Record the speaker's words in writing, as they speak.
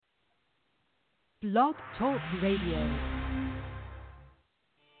Blog Talk Radio.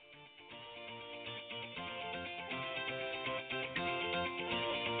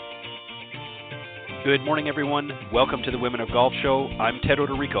 Good morning, everyone. Welcome to the Women of Golf Show. I'm Ted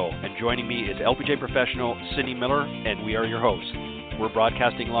Odorico, and joining me is LPGA professional Cindy Miller, and we are your hosts. We're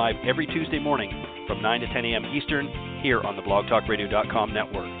broadcasting live every Tuesday morning from 9 to 10 a.m. Eastern here on the blogtalkradio.com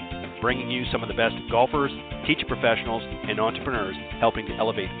network, bringing you some of the best golfers, teaching professionals, and entrepreneurs helping to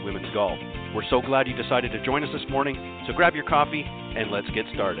elevate women's golf. We're so glad you decided to join us this morning, so grab your coffee and let's get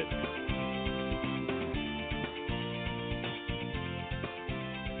started.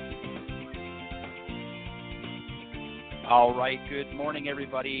 All right, good morning,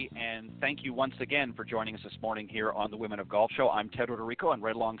 everybody, and thank you once again for joining us this morning here on the Women of Golf Show. I'm Ted Odorico, and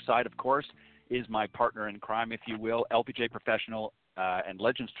right alongside, of course, is my partner in crime, if you will, LPGA professional and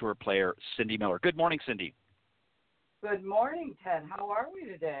Legends Tour player, Cindy Miller. Good morning, Cindy. Good morning, Ted. How are we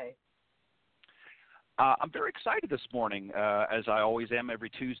today? I'm very excited this morning, as I always am every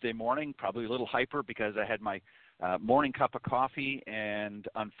Tuesday morning, probably a little hyper because I had my morning cup of coffee, and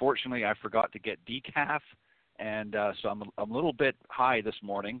unfortunately I forgot to get decaf. And so I'm a little bit high this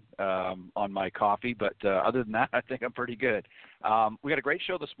morning on my coffee, but other than that, I think I'm pretty good. We got a great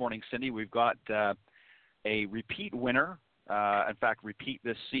show this morning, Cindy. We've got a repeat winner, in fact, repeat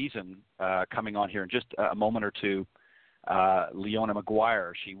this season, coming on here in just a moment or two, Leona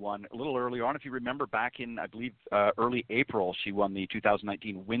Maguire. She won a little earlier on. If you remember, back in, I believe, early April, she won the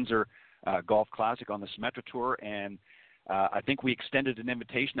 2019 Windsor Golf Classic on the Symetra Tour, and I think we extended an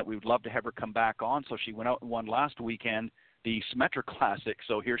invitation that we would love to have her come back on, so she went out and won last weekend the Symetra Classic,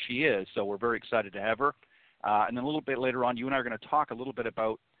 so here she is. So we're very excited to have her. And then a little bit later on, you and I are going to talk a little bit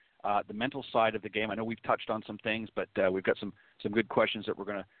about the mental side of the game. I know we've touched on some things, but we've got some good questions that we're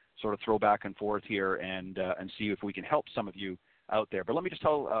going to sort of throw back and forth here and see if we can help some of you out there. But let me just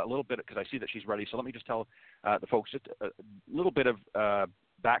tell a little bit, because I see that she's ready, so let me just tell the folks just a little bit of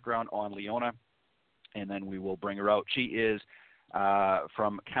background on Leona, and then we will bring her out. She is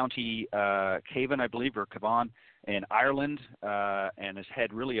from County Cavan, I believe, or Cavan in Ireland, and has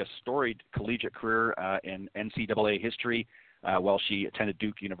had really a storied collegiate career in NCAA history while she attended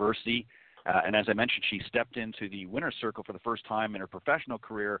Duke University. And as I mentioned, she stepped into the winner's circle for the first time in her professional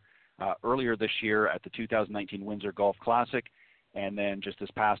career earlier this year at the 2019 Windsor Golf Classic, and then just this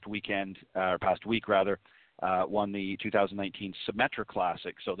past week won the 2019 Symetra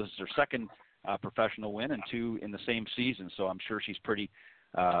Classic. So this is her second professional win, and two in the same season, so I'm sure she's pretty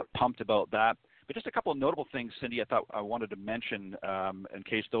pumped about that. But just a couple of notable things, Cindy, I thought I wanted to mention in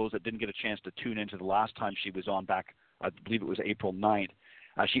case those that didn't get a chance to tune into the last time she was on back, I believe it was April 9th.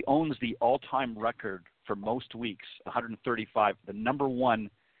 She owns the all-time record for most weeks, 135, the number one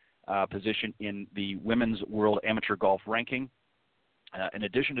position in the Women's World Amateur Golf Ranking. In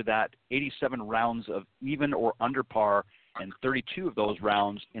addition to that, 87 rounds of even or under par, and 32 of those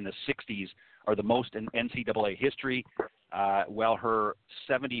rounds in the 60s are the most in NCAA history, while her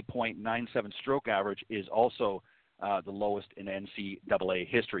 70.97 stroke average is also the lowest in NCAA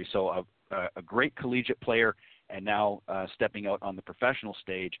history. So a great collegiate player, and now stepping out on the professional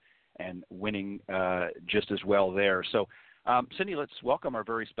stage and winning just as well there. So, Cindy, let's welcome our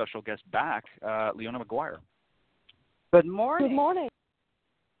very special guest back, Leona Maguire. Good morning. Good morning.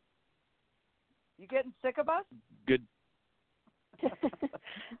 You getting sick of us? Good.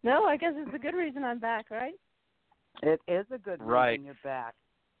 No, I guess it's a good reason I'm back, right? It is a good reason you're back.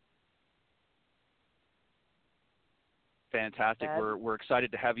 Fantastic. We're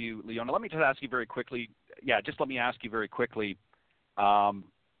excited to have you, Leona. Let me just ask you very quickly.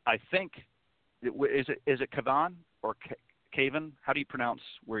 I think, is it Cavan or Cavan? How do you pronounce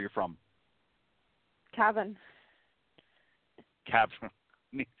where you're from? Cavan. Cavan.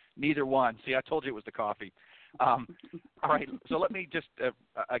 Neither one. See, I told you it was the coffee. All right, so let me just,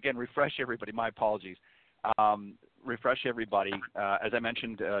 again, refresh everybody. My apologies. Refresh everybody. As I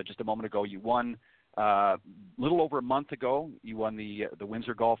mentioned just a moment ago, you won a little over a month ago. You won the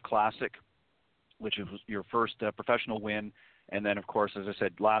Windsor Golf Classic, which was your first professional win. And then, of course, as I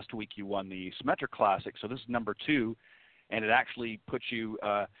said, last week you won the Symetra Classic. So this is number two, and it actually puts you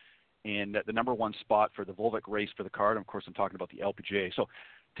in the number one spot for the Volvic race for the card. And of course, I'm talking about the LPGA. So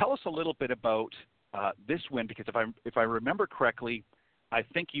tell us a little bit about this win, because if I remember correctly, I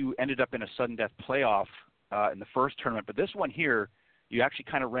think you ended up in a sudden death playoff in the first tournament. But this one here, you actually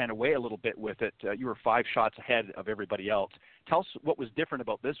kind of ran away a little bit with it. You were 5 shots ahead of everybody else. Tell us what was different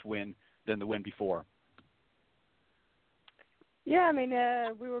about this win than the win before. Yeah, I mean,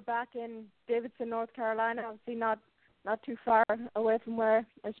 we were back in Davidson, North Carolina, obviously not too far away from where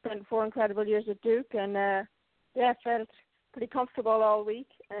I spent 4 incredible years at Duke, and I felt pretty comfortable all week.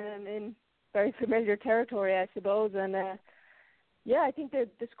 And very familiar territory, I suppose. And yeah, I think the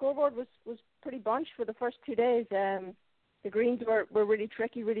scoreboard was pretty bunched for the first 2 days. The greens were really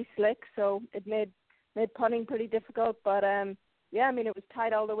tricky, really slick, so it made putting pretty difficult. But yeah, I mean, it was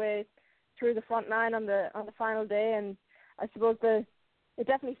tight all the way through the front nine on the final day, and I suppose it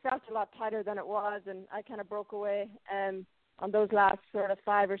definitely felt a lot tighter than it was, and I kind of broke away on those last sort of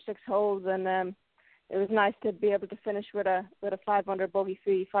 5 or 6 holes, and it was nice to be able to finish with a 5-under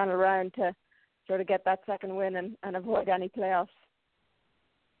bogey-free final round to sort of get that second win and avoid any playoffs.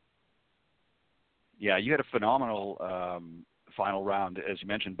 Yeah, you had a phenomenal final round. As you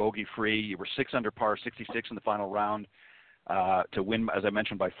mentioned, bogey-free. You were 6 under par, 66 in the final round to win, as I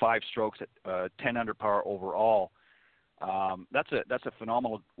mentioned, by 5 strokes at 10 under par overall. That's a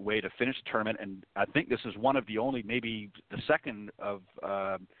phenomenal way to finish the tournament, and I think this is one of the only, maybe the second of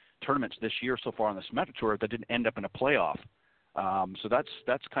tournaments this year so far on the Symetra Tour that didn't end up in a playoff. So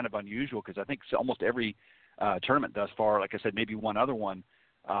that's kind of unusual, because I think almost every tournament thus far, like I said, maybe one other one,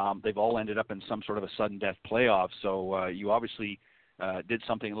 they've all ended up in some sort of a sudden death playoff. So you obviously did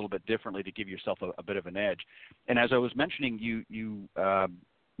something a little bit differently to give yourself a bit of an edge. And as I was mentioning, you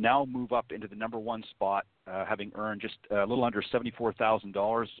now move up into the number 1 spot, having earned just a little under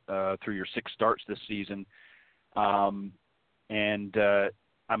 $74,000 through your 6 starts this season. And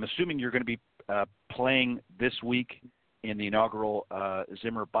I'm assuming you're going to be playing this week in the inaugural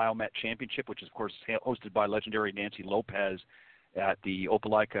Zimmer Biomet Championship, which is, of course, hosted by legendary Nancy Lopez at the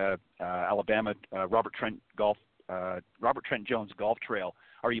Opelika, Alabama Robert Trent Jones Golf Trail.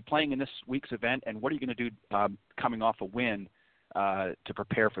 Are you playing in this week's event, and what are you going to do coming off a win to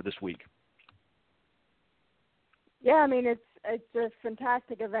prepare for this week? Yeah, I mean, it's a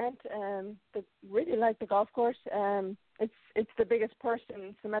fantastic event. Really like the golf course. It's the biggest purse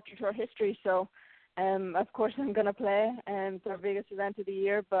in Symetra Tour history, so of course I'm going to play. It's our biggest event of the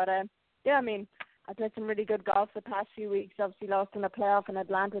year. But yeah, I mean, I played some really good golf the past few weeks. Obviously lost in a playoff in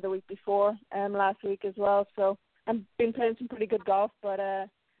Atlanta the week before, last week as well. So I've been playing some pretty good golf, but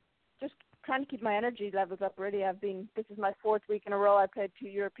just trying to keep my energy levels up, really. This is my 4th week in a row. I played 2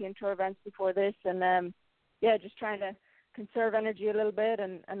 European Tour events before this, and yeah, just trying to conserve energy a little bit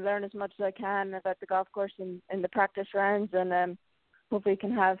and learn as much as I can about the golf course in the practice rounds, and hopefully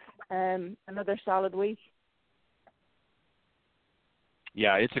can have another solid week.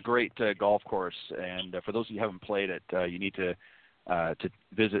 Yeah, it's a great golf course, and for those of you who haven't played it, you need to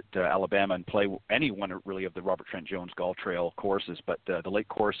visit Alabama and play any one really of the Robert Trent Jones Golf Trail courses. But the Lake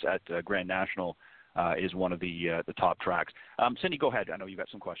Course at Grand National is one of the top tracks. Cindy, go ahead. I know you got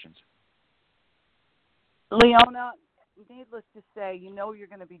some questions. Leona, needless to say, you know you're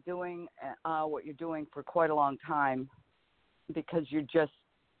going to be doing what you're doing for quite a long time, because you're just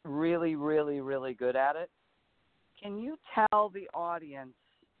really, really, really good at it. Can you tell the audience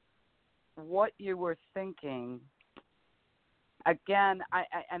what you were thinking? Again, I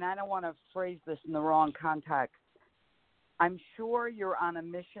don't want to phrase this in the wrong context. I'm sure you're on a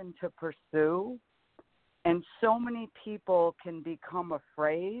mission to pursue, and so many people can become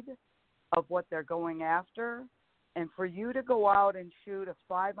afraid of what they're going after. And for you to go out and shoot a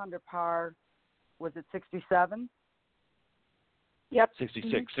 5 under par, was it 67? Yep. 66,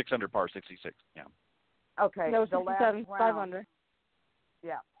 Mm-hmm. 6 under par, 66, yeah. Okay. No, the 67, last round, 5 under.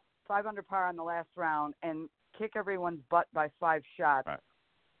 Yeah, 5 under par on the last round, and kick everyone's butt by 5 shots. Right.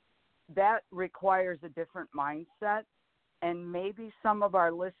 That requires a different mindset, and maybe some of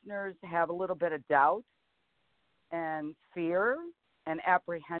our listeners have a little bit of doubt and fear and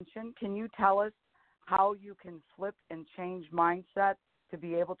apprehension. Can you tell us how you can flip and change mindset to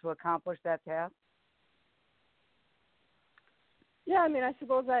be able to accomplish that task? Yeah, I mean, I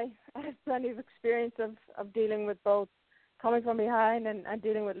suppose I have plenty of experience of dealing with both coming from behind and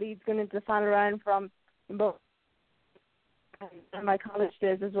dealing with leads going into the final round from both and my college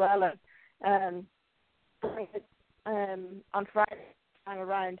days as well. And on Friday, final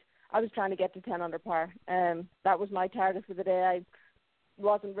round, I was trying to get to 10 under par. That was my target for the day. I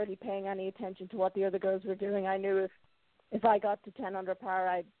wasn't really paying any attention to what the other girls were doing. I knew if I got to 10 under par,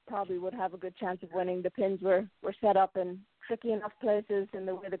 I probably would have a good chance of winning. The pins were set up in tricky enough places, and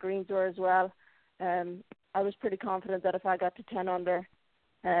the way the greens were as well. I was pretty confident that if I got to 10 under,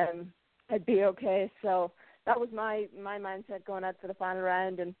 I'd be okay. So that was my mindset going out for the final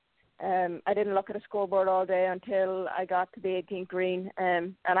round. And I didn't look at a scoreboard all day until I got to the 18th green.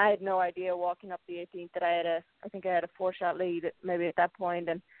 And I had no idea walking up the 18th that I think I had a 4-shot lead maybe at that point.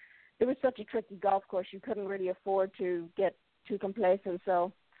 And it was such a tricky golf course, you couldn't really afford to get too complacent.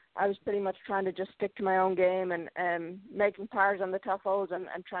 So I was pretty much trying to just stick to my own game and making pars on the tough holes and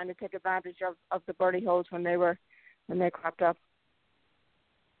trying to take advantage of the birdie holes when they cropped up.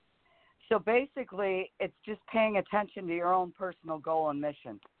 So basically, it's just paying attention to your own personal goal and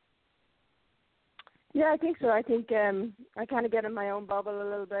mission. Yeah, I think so. I think I kind of get in my own bubble a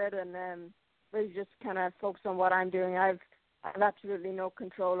little bit and really just kind of focus on what I'm doing. I've absolutely no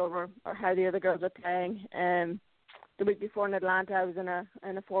control over how the other girls are playing. The week before in Atlanta, I was in a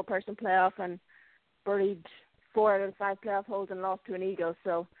 4-person playoff and birdied 4 out of the 5 playoff holes and lost to an eagle.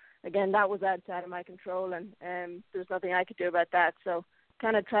 So again, that was outside of my control, and there's nothing I could do about that. So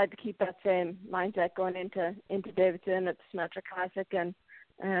kind of tried to keep that same mindset going into Davidson at the Symetra Classic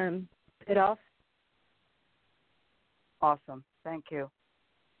and it off. Awesome. Thank you.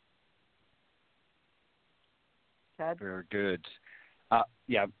 Ted? Very good.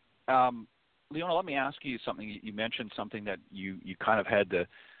 Leona, let me ask you something. You mentioned something that you kind of had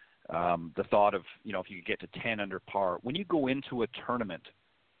the thought of, if you could get to 10 under par. When you go into a tournament,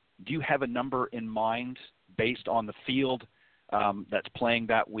 do you have a number in mind based on the field that's playing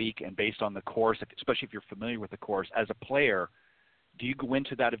that week and based on the course, especially if you're familiar with the course? As a player, do you go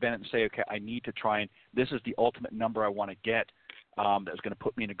into that event and say, okay, I need to try and this is the ultimate number I want to get that's going to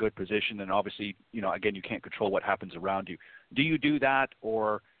put me in a good position? And obviously, again, you can't control what happens around you. Do you do that,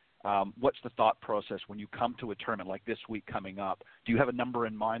 or what's the thought process when you come to a tournament like this week coming up? Do you have a number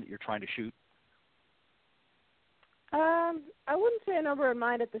in mind that you're trying to shoot? I wouldn't say a number in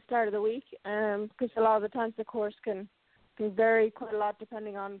mind at the start of the week, because a lot of the times the course can vary quite a lot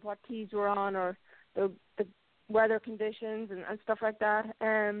depending on what tees we're on or the weather conditions and stuff like that.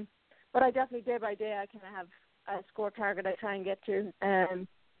 But I definitely, day by day, I kind of have a score target I try and get to, and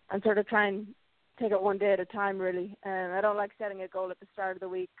sort of try and take it one day at a time, really. I don't like setting a goal at the start of the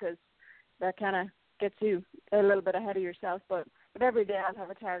week because that kind of gets you a little bit ahead of yourself. But every day I'll have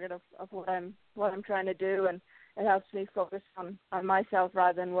a target of what I'm trying to do, and it helps me focus on myself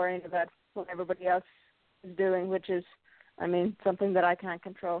rather than worrying about what everybody else is doing, which is, something that I can't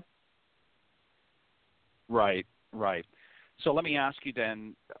control. Right. So let me ask you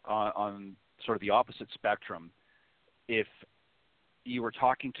then on sort of the opposite spectrum, if you were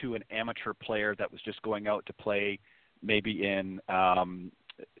talking to an amateur player that was just going out to play maybe in,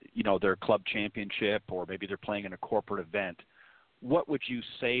 their club championship, or maybe they're playing in a corporate event, what would you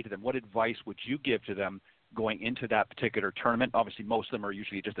say to them? What advice would you give to them going into that particular tournament? Obviously, most of them are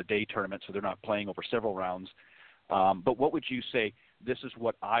usually just a day tournament, so they're not playing over several rounds. But what would you say, this is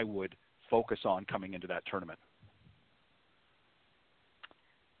what I would focus on coming into that tournament?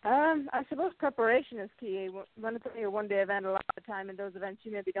 I suppose preparation is key. When it's only a one-day event, a lot of the time in those events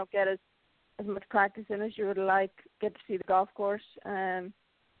you maybe don't get as much practice in as you would like, get to see the golf course.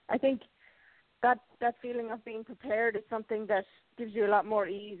 I think that feeling of being prepared is something that gives you a lot more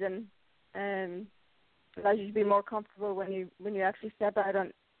ease and allows you to be more comfortable when you actually step out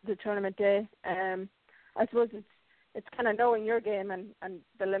on the tournament day. I suppose it's kind of knowing your game and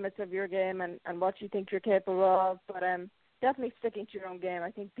the limits of your game and what you think you're capable of, but definitely sticking to your own game.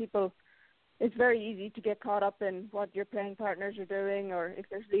 I think it's very easy to get caught up in what your playing partners are doing, or if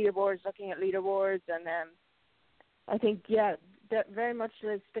there's leaderboards, looking at leaderboards, and I think, that very much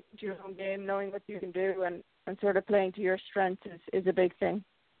is sticking to your own game, knowing what you can do and sort of playing to your strengths is a big thing.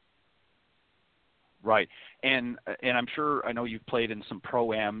 Right. And I'm sure, I know you've played in some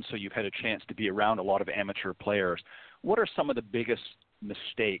pro-ams, so you've had a chance to be around a lot of amateur players. What are some of the biggest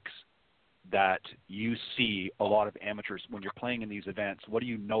mistakes that you see a lot of amateurs when you're playing in these events? What do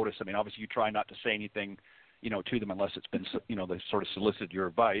you notice? Obviously you try not to say anything, to them unless it's been, they sort of solicited your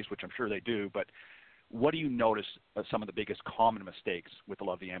advice, which I'm sure they do. But what do you notice some of the biggest common mistakes with a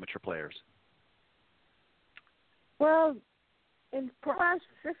lot of the amateur players? Well, in pro-am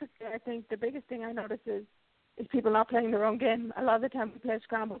specifically, I think the biggest thing I notice is people not playing their own game. A lot of the time we play a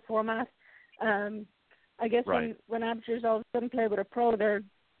scramble format. I guess right. when amateurs all of a sudden play with a pro,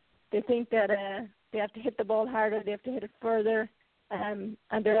 they think that they have to hit the ball harder, they have to hit it further, and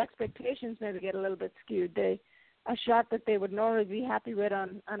their expectations maybe get a little bit skewed. A shot that they would normally be happy with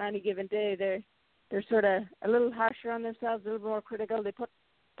on any given day, they're sort of a little harsher on themselves, a little more critical. They put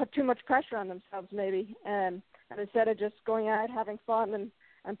too much pressure on themselves maybe, and instead of just going out having fun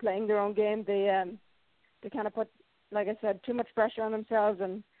and playing their own game, they kind of put, like I said, too much pressure on themselves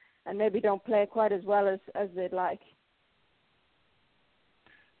and maybe don't play quite as well as they'd like.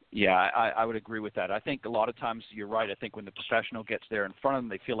 Yeah, I would agree with that. I think a lot of times you're right. I think when the professional gets there in front of them,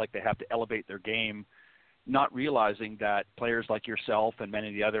 they feel like they have to elevate their game, not realizing that players like yourself and many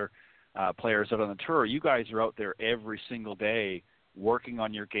of the other players out on the tour, you guys are out there every single day working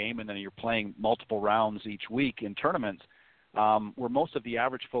on your game, and then you're playing multiple rounds each week in tournaments where most of the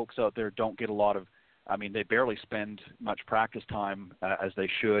average folks out there don't get a lot of, they barely spend much practice time as they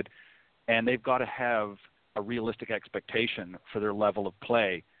should, and they've got to have a realistic expectation for their level of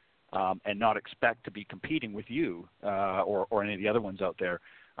play. and not expect to be competing with you or any of the other ones out there.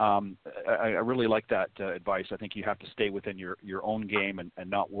 I really like that advice. I think you have to stay within your own game and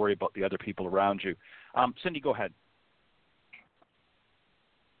not worry about the other people around you. Cindy, go ahead.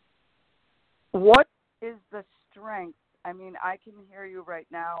 What is the strength? I mean, I can hear you right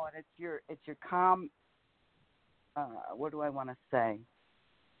now, and it's your calm. What do I want to say?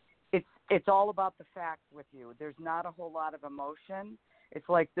 It's all about the facts with you. There's not a whole lot of emotion. It's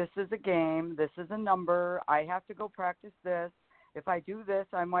like, this is a game. This is a number. I have to go practice this. If I do this,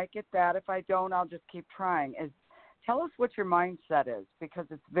 I might get that. If I don't, I'll just keep trying. Tell us what your mindset is, because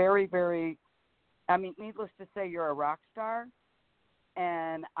it's very, very, I mean, needless to say, you're a rock star,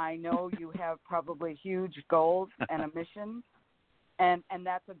 and I know you have probably huge goals and a mission, and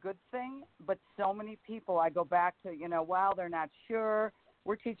that's a good thing. But so many people, I go back to, wow, they're not sure.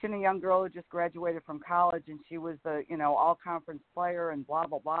 We're teaching a young girl who just graduated from college, and she was the, all-conference player and blah,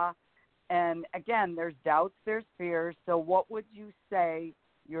 blah, blah. And, again, there's doubts, there's fears. So what would you say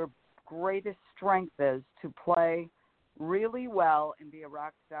your greatest strength is to play really well and be a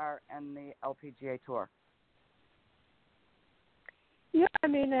rock star in the LPGA Tour? Yeah, I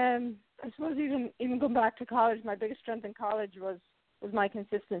mean, I suppose even going back to college, my biggest strength in college was my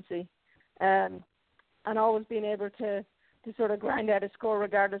consistency, and always being able to sort of grind out a score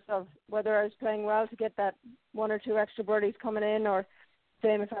regardless of whether I was playing well to get that one or two extra birdies coming in, or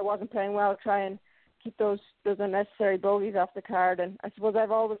same if I wasn't playing well, try and keep those unnecessary bogeys off the card. And I suppose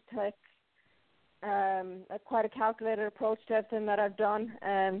I've always taken quite a calculated approach to everything that I've done.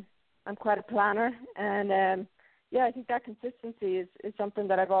 I'm quite a planner, and I think that consistency is something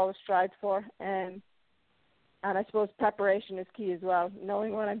that I've always strived for. And I suppose preparation is key as well,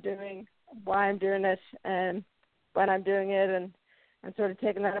 knowing what I'm doing, why I'm doing it, and when I'm doing it, and sort of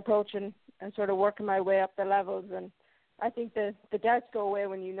taking that approach and sort of working my way up the levels. And I think the doubts go away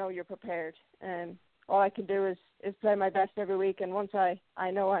when you know you're prepared. And all I can do is play my best every week. And once I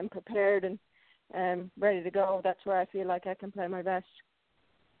know I'm prepared and ready to go, that's where I feel like I can play my best.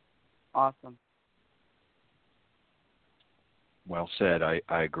 Awesome. Well said. I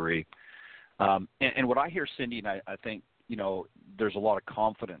agree. And what I hear, Cindy, and I think, there's a lot of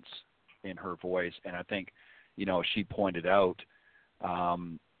confidence in her voice. And I think, she pointed out,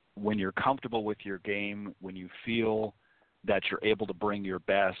 when you're comfortable with your game, when you feel that you're able to bring your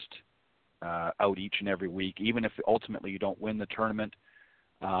best out each and every week, even if ultimately you don't win the tournament,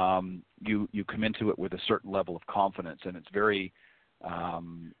 you come into it with a certain level of confidence, and it's very,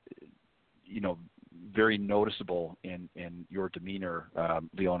 very noticeable in your demeanor,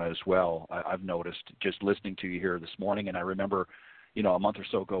 Leona, as well. I've noticed just listening to you here this morning, and I remember, a month or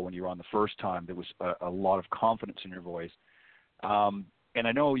so ago when you were on the first time, there was a lot of confidence in your voice. And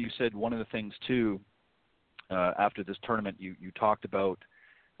I know you said one of the things, too, after this tournament, you talked about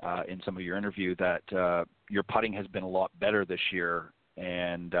in some of your interview that your putting has been a lot better this year,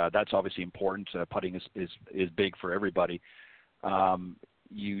 and that's obviously important. Putting is big for everybody.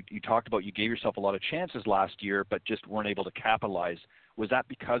 You talked about you gave yourself a lot of chances last year, but just weren't able to capitalize. Was that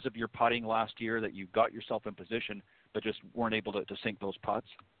because of your putting last year that you got yourself in position, but just weren't able to sink those putts?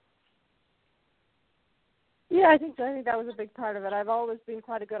 Yeah, I think that was a big part of it. I've always been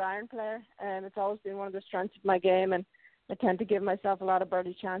quite a good iron player, and it's always been one of the strengths of my game, and I tend to give myself a lot of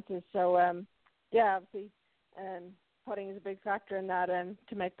birdie chances. So, obviously, putting is a big factor in that. And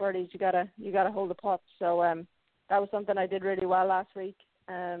to make birdies, you gotta hold the putt. So that was something I did really well last week.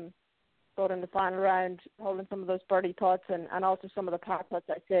 Both in the final round, holding some of those birdie putts, and also some of the par putts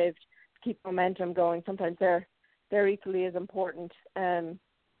I saved to keep momentum going. Sometimes they're equally as important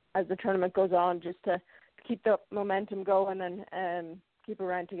as the tournament goes on, just to keep the momentum going and keep a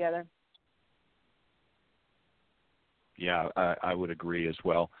round together. Yeah, I would agree as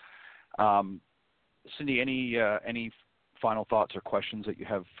well. Cindy, any final thoughts or questions that you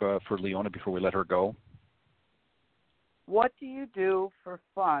have for Leona before we let her go? What do you do for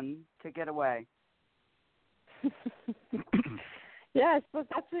fun to get away? Yeah, I suppose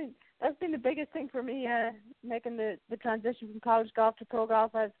that's been the biggest thing for me, making the transition from college golf to pro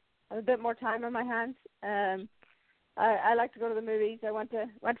golf. I've a bit more time on my hands. I like to go to the movies. I went to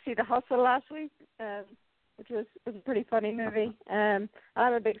see The Hustle last week, which was a pretty funny movie. I'm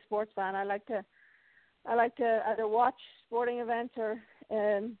a big sports fan. I like to either watch sporting events or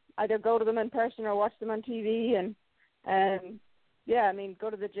either go to them in person or watch them on TV. And go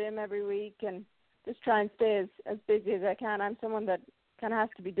to the gym every week and just try and stay as busy as I can. I'm someone that kind of has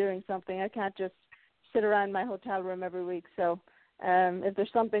to be doing something. I can't just sit around my hotel room every week. So if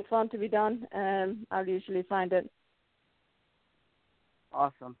there's something fun to be done, I'll usually find it.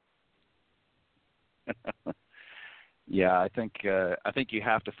 Awesome. Yeah, I think you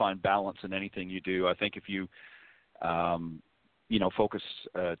have to find balance in anything you do. I think if you focus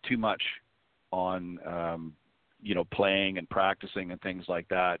too much on playing and practicing and things like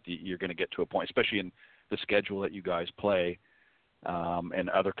that, you're going to get to a point, especially in the schedule that you guys play, and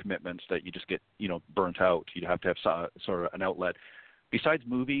other commitments, that you just get burnt out. You have to have sort of an outlet. Besides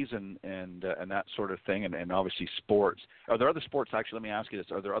movies and that sort of thing, and obviously sports, are there other sports? Actually, let me ask you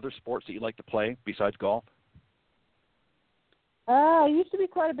this: are there other sports that you like to play besides golf? I used to be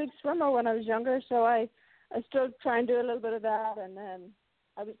quite a big swimmer when I was younger, so I still try and do a little bit of that. And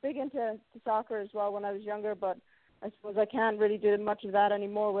I was big into soccer as well when I was younger, but I suppose I can't really do much of that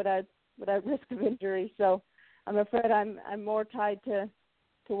anymore without risk of injury. So I'm afraid I'm more tied to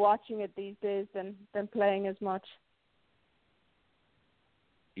watching it these days than playing as much.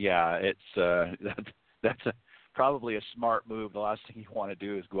 Yeah, it's that's probably a smart move. The last thing you want to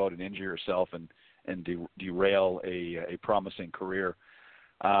do is go out and injure yourself and derail a promising career.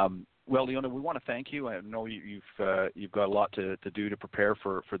 Well, Leona, we want to thank you. I know you've got a lot to do to prepare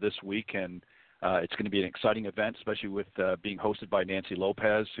for this week, and it's going to be an exciting event, especially with being hosted by Nancy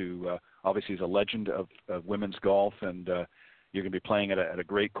Lopez, who obviously is a legend of women's golf, and you're going to be playing at a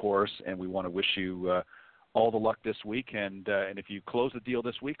great course. And we want to wish you all the luck this week. And if you close the deal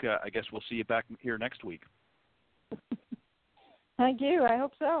this week, I guess we'll see you back here next week. Thank you. I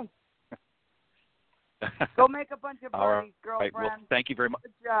hope so. Go make a bunch of All birdies, right. girlfriend. Well, thank you very much.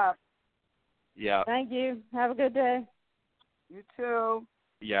 Good job. Yeah. Thank you. Have a good day. You too.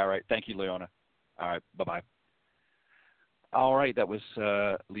 Yeah, all right. Thank you, Leona. All right. Bye-bye. All right. That was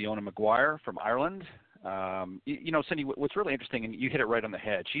Leona Maguire from Ireland. Cindy, what's really interesting, and you hit it right on the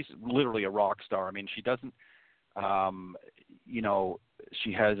head, she's literally a rock star. I mean, she doesn't,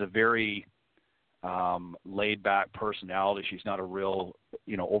 she has a very laid-back personality. She's not a real,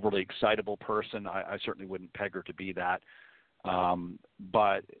 overly excitable person. I certainly wouldn't peg her to be that.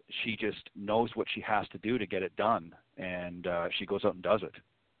 But she just knows what she has to do to get it done, and she goes out and does it.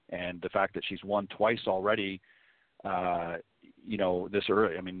 And the fact that she's won twice already, this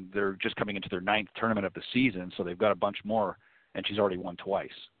early, I mean, they're just coming into their 9th tournament of the season, so they've got a bunch more, and she's already won twice.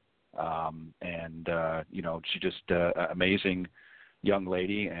 She's just amazing young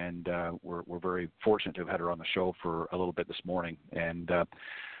lady, and we're very fortunate to have had her on the show for a little bit this morning. And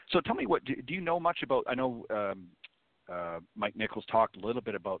so tell me, what do you know much about? I know Mike Nichols talked a little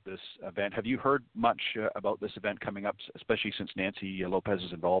bit about this event. Have you heard much about this event coming up, especially since Nancy Lopez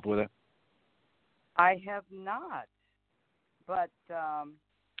is involved with it? I have not, but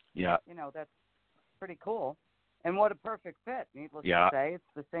yeah, that's pretty cool. And what a perfect fit, needless yeah. to say. It's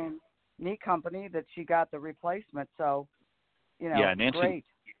the same knee company that she got the replacement, so yeah, Nancy, great.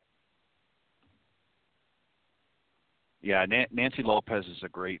 Yeah, Nancy Lopez is a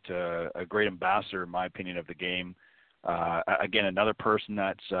great ambassador, in my opinion, of the game. Again, another person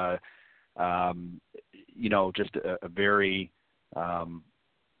that's just a very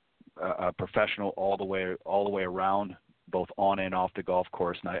a professional all the way around, both on and off the golf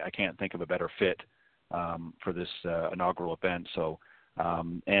course. And I can't think of a better fit for this inaugural event. So,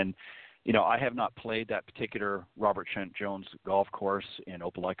 I have not played that particular Robert Trent Jones golf course in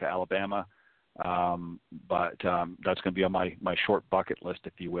Opelika, Alabama. But that's going to be on my short bucket list,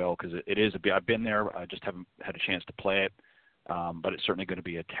 if you will, because it is I've been there. I just haven't had a chance to play it. But it's certainly going to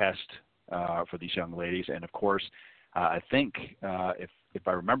be a test for these young ladies. And of course, I think if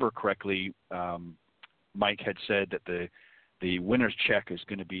I remember correctly, Mike had said that the winner's check is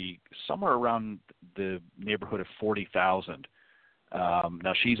going to be somewhere around the neighborhood of $40,000.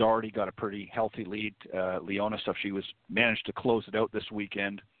 Now she's already got a pretty healthy lead, Leona, so she managed to close it out this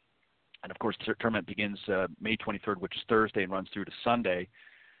weekend. And of course, the tournament begins May 23rd, which is Thursday, and runs through to Sunday.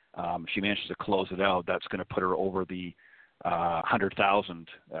 She manages to close it out. That's going to put her over the 100,000,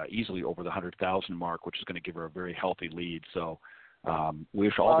 easily over the 100,000 mark, which is going to give her a very healthy lead. So we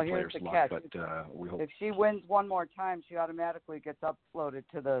wish all the players luck. But we hope if she wins one more time, she automatically gets uploaded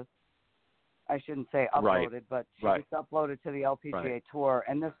to the. I shouldn't say uploaded, but she gets uploaded to the LPGA Tour.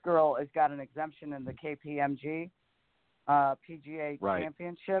 And this girl has got an exemption in the KPMG. PGA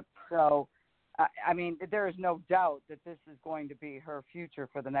Championship. So, I mean, there is no doubt that this is going to be her future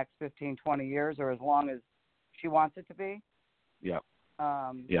for the next 15, 20 years, or as long as she wants it to be. Yep.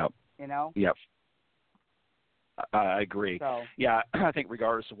 Yep. Yep. I agree. So, yeah, I think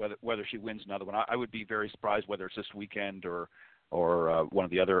regardless of whether she wins another one, I would be very surprised whether it's this weekend or one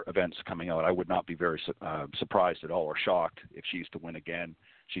of the other events coming out. I would not be very surprised at all or shocked if she's to win again.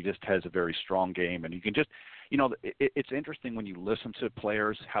 She just has a very strong game, and you can just, it's interesting when you listen to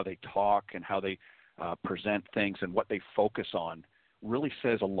players, how they talk and how they present things and what they focus on really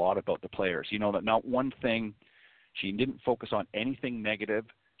says a lot about the players. That not one thing She didn't focus on anything negative.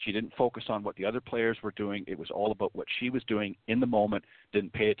 She didn't focus on what the other players were doing. It was all about what she was doing in the moment,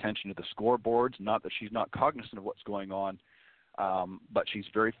 didn't pay attention to the scoreboards. Not that she's not cognizant of what's going on, but she's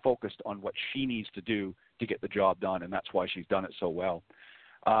very focused on what she needs to do to get the job done, and that's why she's done it so well.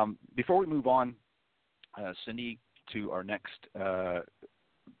 Before we move on, Cindy, to our next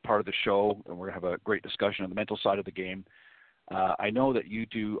part of the show, and we're going to have a great discussion on the mental side of the game. I know that you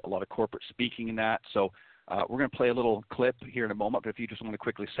do a lot of corporate speaking in that, so we're going to play a little clip here in a moment, but if you just want to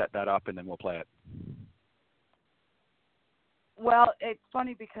quickly set that up, and then we'll play it. Well, it's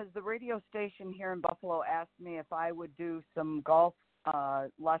funny because the radio station here in Buffalo asked me if I would do some golf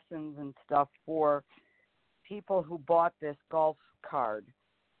lessons and stuff for people who bought this golf card.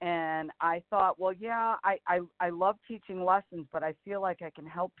 And I thought, well, yeah, I love teaching lessons, but I feel like I can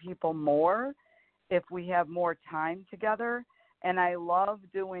help people more if we have more time together. And I love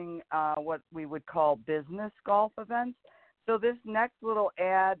doing what we would call business golf events. So this next little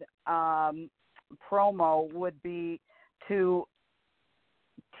ad promo would be to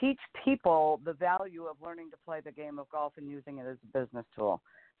teach people the value of learning to play the game of golf and using it as a business tool.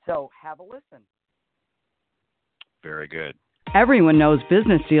 So have a listen. Very good. Everyone knows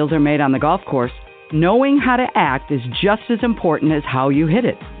business deals are made on the golf course. Knowing how to act is just as important as how you hit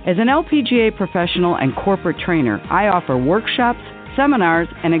it. As an LPGA professional and corporate trainer, I offer workshops, seminars,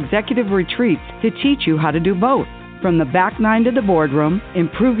 and executive retreats to teach you how to do both. From the back nine to the boardroom,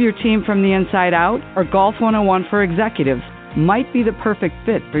 improve your team from the inside out, or Golf 101 for executives might be the perfect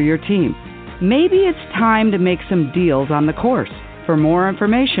fit for your team. Maybe it's time to make some deals on the course. For more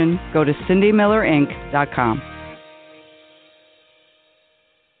information, go to cindymillerinc.com.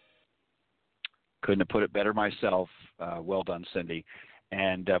 Couldn't have put it better myself. Well done, Cindy.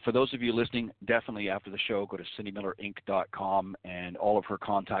 And for those of you listening, definitely after the show, go to cindymillerinc.com, and all of her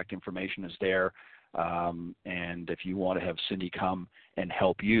contact information is there. And if you want to have Cindy come and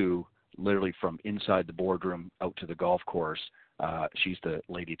help you, literally from inside the boardroom out to the golf course, she's the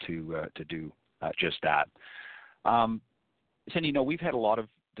lady to do just that. Cindy, we've had a lot of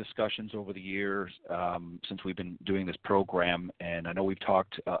discussions over the years since we've been doing this program, and I know we've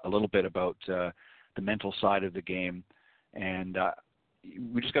talked a little bit about the mental side of the game, and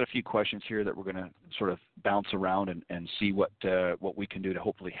we just got a few questions here that we're going to sort of bounce around and see what we can do to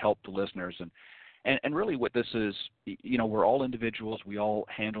hopefully help the listeners. And really what this is, we're all individuals. We all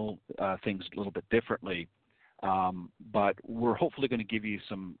handle things a little bit differently, but we're hopefully going to give you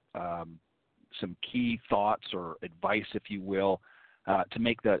some key thoughts or advice, if you will, to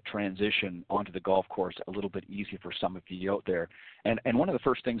make that transition onto the golf course a little bit easier for some of you out there. And one of the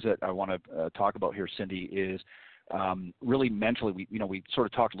first things that I want to talk about here, Cindy, is really mentally. We sort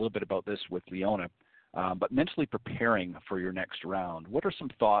of talked a little bit about this with Leona, but mentally preparing for your next round. What are some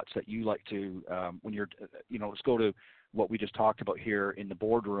thoughts that you like to, when you're, let's go to what we just talked about here in the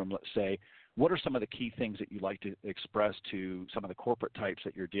boardroom, let's say, what are some of the key things that you like to express to some of the corporate types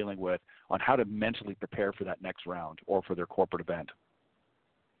that you're dealing with on how to mentally prepare for that next round or for their corporate event?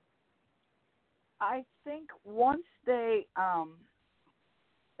 I think once I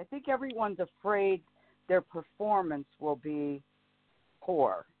think everyone's afraid their performance will be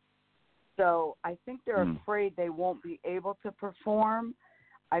poor. So I think they're afraid they won't be able to perform.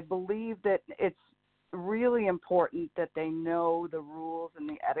 I believe that it's really important that they know the rules and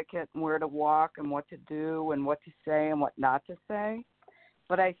the etiquette and where to walk and what to do and what to say and what not to say.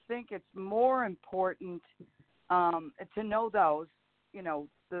 But I think it's more important to know those,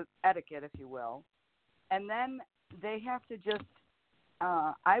 the etiquette, if you will. And then they have to just,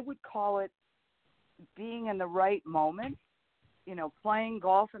 I would call it being in the right moment, playing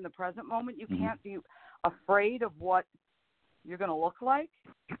golf in the present moment. You can't be afraid of what you're going to look like.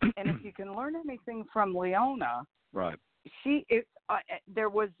 And if you can learn anything from Leona, right? There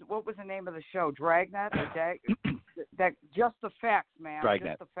was, what was the name of the show? Dragnet or that just the facts, man.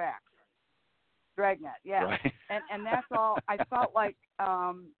 Dragnet. Just the facts. Dragnet, yeah. Right. And that's all. I felt like,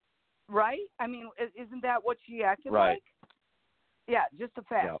 right? I mean, isn't that what she acted right. like? Yeah, just the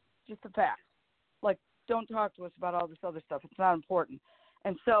facts. Yep. Just the facts. Like, don't talk to us about all this other stuff. It's not important.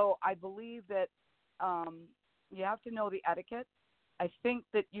 And so I believe that you have to know the etiquette. I think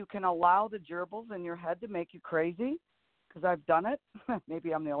that you can allow the gerbils in your head to make you crazy, because I've done it.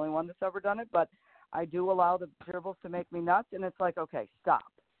 Maybe I'm the only one that's ever done it, but I do allow the gerbils to make me nuts. And it's like, okay, stop.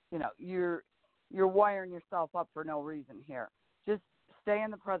 You're wiring yourself up for no reason here. Just stay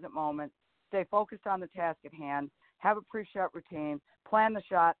in the present moment. Stay focused on the task at hand. Have a pre-shot routine. Plan the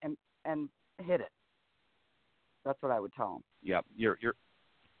shot and hit it. That's what I would tell them. Yeah,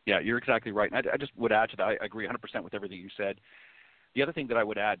 you're exactly right. And I just would add to that. I agree 100% with everything you said. The other thing that I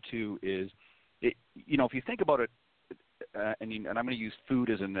would add too is if you think about it, and I'm going to use food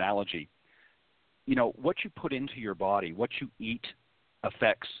as an analogy, what you put into your body, what you eat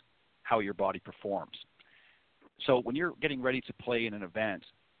affects how your body performs. So when you're getting ready to play in an event,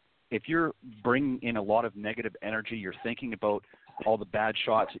 if you're bringing in a lot of negative energy, you're thinking about all the bad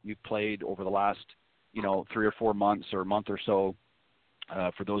shots that you've played over the last, 3 or 4 months or a month or so,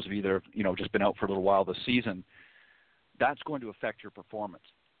 for those of you that have, just been out for a little while this season, that's going to affect your performance.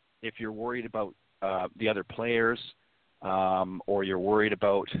 If you're worried about the other players, or you're worried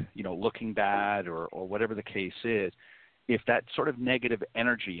about, looking bad or whatever the case is, if that sort of negative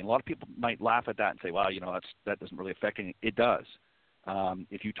energy, and a lot of people might laugh at that and say, well, that doesn't really affect anything. It does.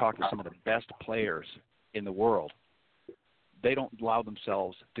 If you talk to some of the best players in the world, they don't allow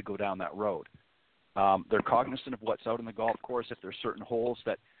themselves to go down that road. They're cognizant of what's out in the golf course. If there's certain holes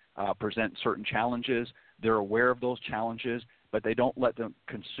that present certain challenges, they're aware of those challenges, but they don't let them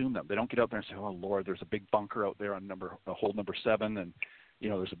consume them. They don't get out there and say, oh, Lord, there's a big bunker out there on hole number 7, and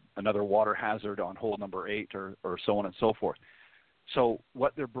there's another water hazard on hole number 8, or so on and so forth. So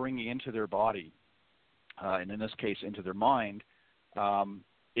what they're bringing into their body, and in this case into their mind,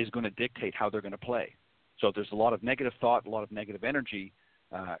 is going to dictate how they're going to play. So if there's a lot of negative thought, a lot of negative energy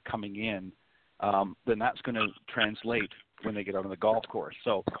coming in, then that's going to translate when they get out on the golf course.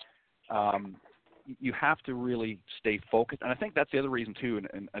 So you have to really stay focused. And I think that's the other reason, too,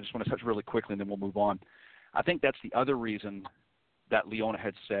 and I just want to touch really quickly and then we'll move on. I think that's the other reason that Leona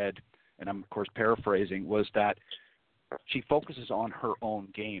had said, and I'm, of course, paraphrasing, was that she focuses on her own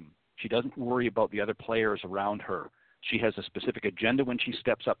game. She doesn't worry about the other players around her. She has a specific agenda when she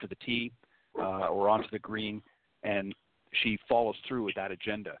steps up to the tee or onto the green, and she follows through with that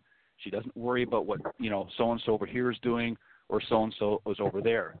agenda. She doesn't worry about what, so-and-so over here is doing or so-and-so is over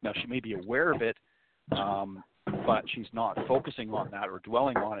there. Now, she may be aware of it, but she's not focusing on that or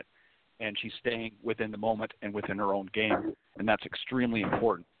dwelling on it, and she's staying within the moment and within her own game, and that's extremely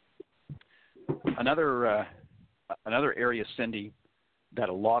important. Another area, Cindy, that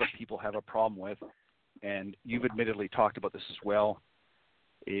a lot of people have a problem with, and you've admittedly talked about this as well,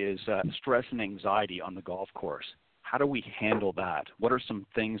 is stress and anxiety on the golf course. How do we handle that? What are some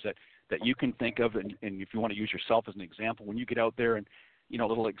things that you can think of, and if you want to use yourself as an example, when you get out there and, a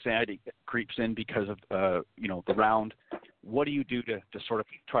little anxiety creeps in because of, the round, what do you do to sort of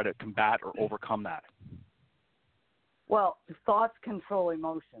try to combat or overcome that? Well, thoughts control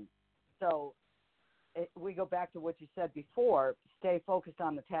emotions. So we go back to what you said before, stay focused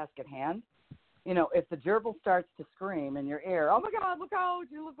on the task at hand. If the gerbil starts to scream in your ear, oh, my God, look out,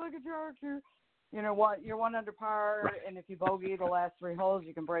 you look like a jerk, you're 1 under par, right. And if you bogey the last 3 holes,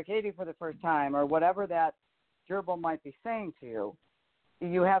 you can break 80 for the first time, or whatever that gerbil might be saying to you,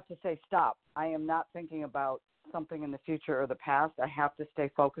 you have to say, stop. I am not thinking about something in the future or the past. I have to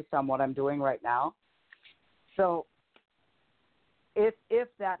stay focused on what I'm doing right now. So if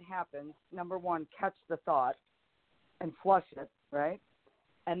that happens, number one, catch the thought and flush it, right?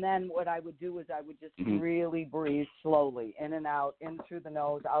 And then what I would do is I would just really breathe slowly, in and out, in through the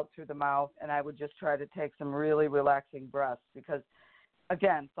nose, out through the mouth, and I would just try to take some really relaxing breaths because,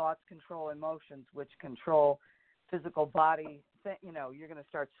 again, thoughts control emotions, which control physical body. You're going to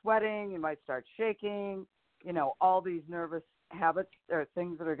start sweating, you might start shaking, all these nervous habits or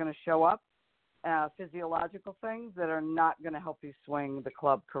things that are going to show up, physiological things that are not going to help you swing the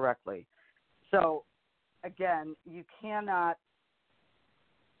club correctly. So, again, you cannot.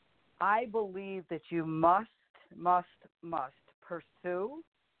 I believe that you must pursue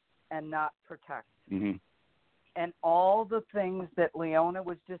and not protect. Mm-hmm. And all the things that Leona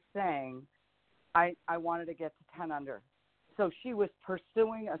was just saying, I wanted to get to 10 under. So she was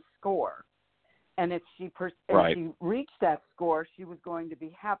pursuing a score. And if she reached that score, she was going to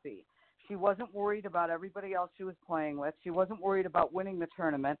be happy. She wasn't worried about everybody else she was playing with. She wasn't worried about winning the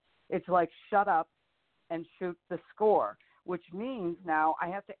tournament. It's like shut up and shoot the score, which means now I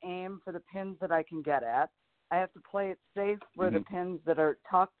have to aim for the pins that I can get at. I have to play it safe for the pins that are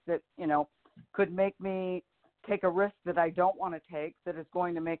tucked that, could make me take a risk that I don't want to take that is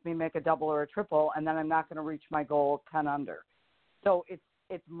going to make me make a double or a triple, and then I'm not going to reach my goal of 10 under. So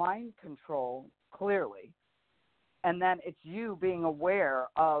it's mind control, clearly. And then it's you being aware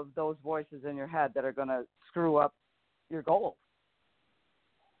of those voices in your head that are going to screw up your goals.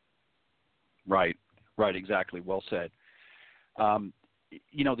 Right, exactly. Well said.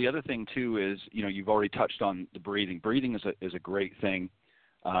 The other thing, too, is, you've already touched on the breathing. Breathing is a great thing.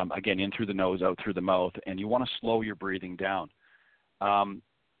 Again, in through the nose, out through the mouth, and you want to slow your breathing down. And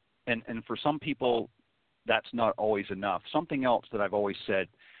for some people, that's not always enough. Something else that I've always said,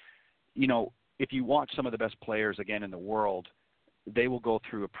 if you watch some of the best players, again, in the world, they will go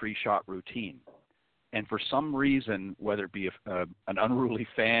through a pre-shot routine. and for some reason, whether it be an unruly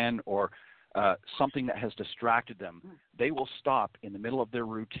fan or something that has distracted them, they will stop in the middle of their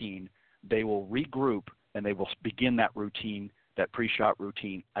routine. They will regroup, and they will begin that routine, that pre-shot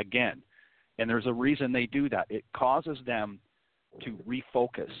routine again. And there's a reason they do that. It causes them to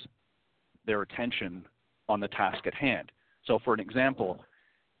refocus their attention on the task at hand. So for an example,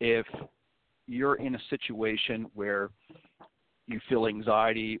 if you're in a situation where you feel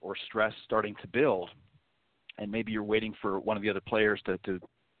anxiety or stress starting to build, and maybe you're waiting for one of the other players to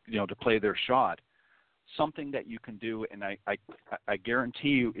play their shot, something that you can do, and I guarantee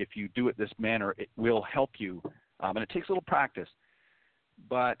you, if you do it this manner, it will help you. And it takes a little practice.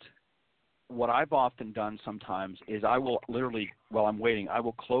 But what I've often done sometimes is I will literally, while I'm waiting, I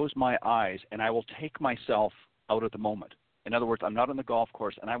will close my eyes and I will take myself out of the moment. In other words, I'm not on the golf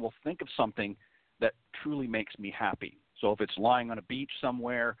course, and I will think of something that truly makes me happy. So if it's lying on a beach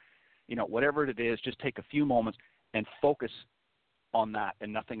somewhere, whatever it is, just take a few moments and focus on that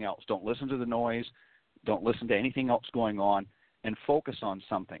and nothing else. Don't listen to the noise. Don't listen to anything else going on, and focus on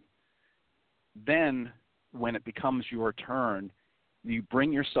something. Then when it becomes your turn, you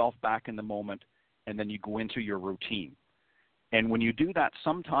bring yourself back in the moment, and then you go into your routine. And when you do that,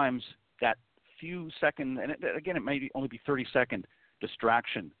 sometimes that few second, and again, it may only be 30-second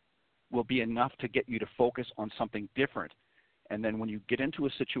distraction, will be enough to get you to focus on something different. And then when you get into a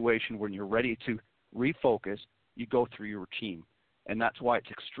situation when you're ready to refocus, you go through your routine. And that's why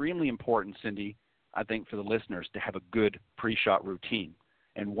it's extremely important, Cindy, I think, for the listeners to have a good pre-shot routine,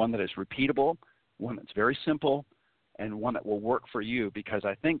 and one that is repeatable, one that's very simple, and one that will work for you, because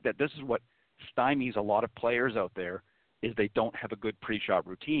I think that this is what stymies a lot of players out there, is they don't have a good pre-shot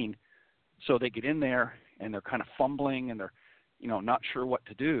routine. So they get in there and they're kind of fumbling and they're, not sure what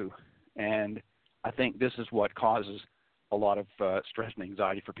to do. And I think this is what causes a lot of stress and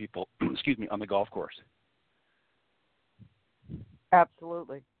anxiety for people, on the golf course.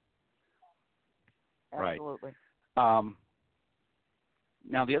 Absolutely. Right. Absolutely. Now,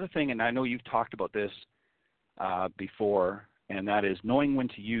 the other thing, and I know you've talked about this before, and that is knowing when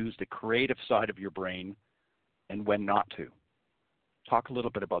to use the creative side of your brain and when not to. Talk a little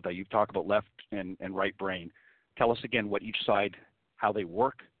bit about that. You've talked about left and right brain. Tell us again what each side, how they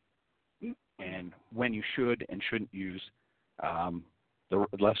work, and when you should and shouldn't use the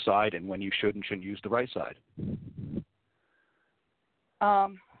left side, and when you should and shouldn't use the right side.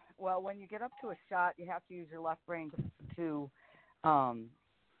 Well, when you get up to a shot, you have to use your left brain to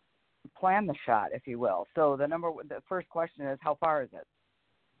plan the shot, if you will. So the first question is, how far is it?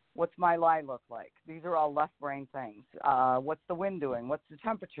 What's my lie look like? These are all left brain things. What's the wind doing? What's the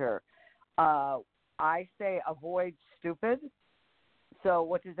temperature? I say avoid stupid. So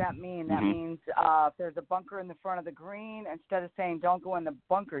what does that mean? That means if there's a bunker in the front of the green, instead of saying don't go in the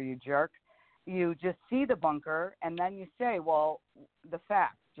bunker, you jerk, you just see the bunker, and then you say, well, the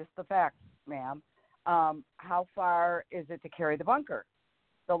facts, ma'am. How far is it to carry the bunker?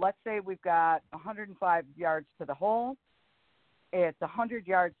 So let's say we've got 105 yards to the hole. It's 100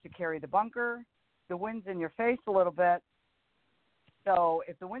 yards to carry the bunker. The wind's in your face a little bit. So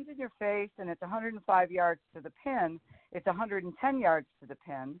if the wind's in your face and it's 105 yards to the pin, it's 110 yards to the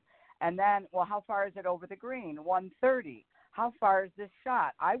pin. And then, well, how far is it over the green? 130. How far is this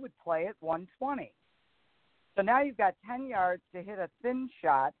shot? I would play it 120. So now you've got 10 yards to hit a thin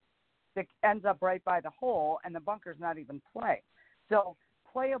shot that ends up right by the hole, and the bunker's not even play. So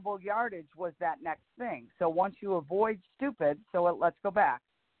playable yardage was that next thing. So once you avoid stupid, let's go back.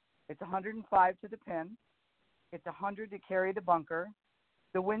 It's 105 to the pin. It's 100 to carry the bunker.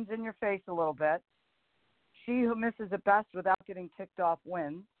 The wind's in your face a little bit. She who misses it best without getting ticked off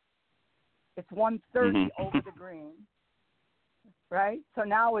wins. It's 130 over the green, right? So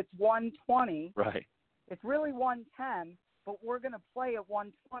now it's 120. Right. It's really 110, but we're going to play at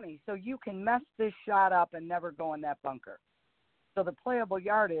 120. So you can mess this shot up and never go in that bunker. So the playable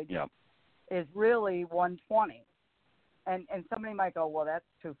yardage is really 120. And somebody might go, well, that's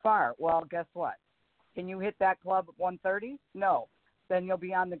too far. Well, guess what? Can you hit that club at 130? No. Then you'll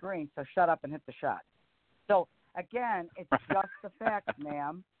be on the green, so shut up and hit the shot. So, again, it's just the facts,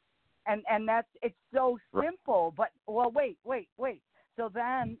 ma'am. And it's so simple. But, well, wait. So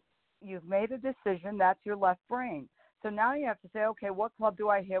then you've made a decision. That's your left brain. So now you have to say, okay, what club do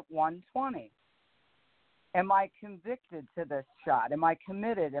I hit 120? Am I convicted to this shot? Am I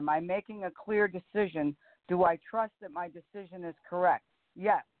committed? Am I making a clear decision? Do I trust that my decision is correct?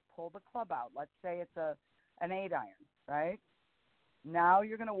 Yes. Pull the club out. Let's say it's an 8-iron, right? Now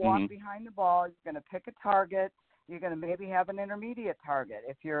you're going to walk behind the ball. You're going to pick a target. You're going to maybe have an intermediate target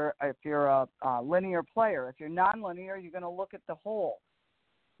if you're a linear player. If you're nonlinear, you're going to look at the hole.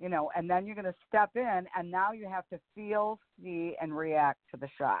 and then you're going to step in, and now you have to feel, see, and react to the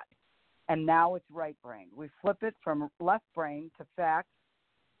shot. And now it's right brain. We flip it from left brain to facts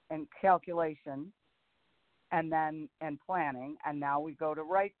and calculation and planning, and now we go to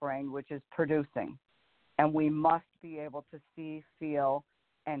right brain, which is producing. And we must be able to see, feel,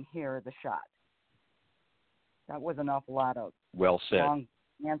 and hear the shot. That was an awful lot of well said. long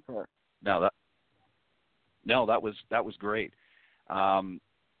answer. No, that was great. All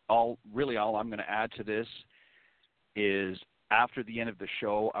I'm going to add to this is after the end of the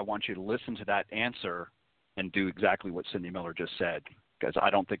show, I want you to listen to that answer and do exactly what Cindy Miller just said, because I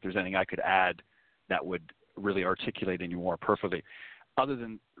don't think there's anything I could add that would really articulate any more perfectly. Other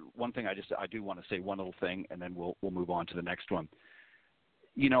than one thing, I do want to say one little thing, and then we'll move on to the next one.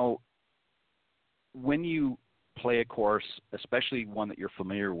 When you play a course, especially one that you're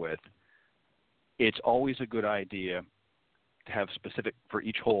familiar with, it's always a good idea to have for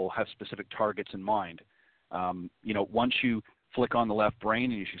each hole, have specific targets in mind. Once you flick on the left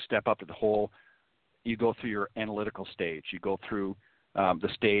brain and you step up to the hole, you go through your analytical stage. You go through the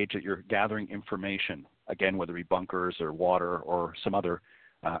stage that you're gathering information, again, whether it be bunkers or water or some other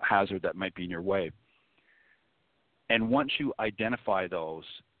hazard that might be in your way. And once you identify those,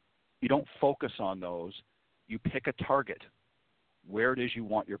 you don't focus on those. You pick a target, where it is you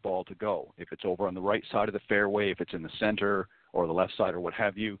want your ball to go. If it's over on the right side of the fairway, if it's in the center or the left side or what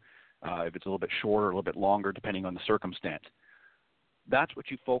have you, if it's a little bit shorter, a little bit longer, depending on the circumstance. That's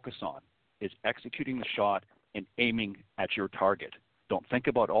what you focus on, is executing the shot and aiming at your target. Don't think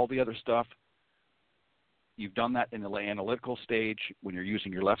about all the other stuff. You've done that in the analytical stage when you're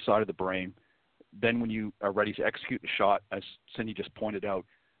using your left side of the brain. Then when you are ready to execute the shot, as Cindy just pointed out,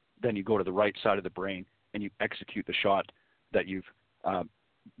 then you go to the right side of the brain and you execute the shot that you've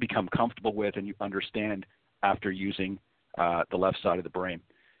become comfortable with and you understand after using the left side of the brain.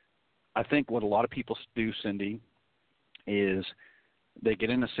 I think what a lot of people do, Cindy, is they get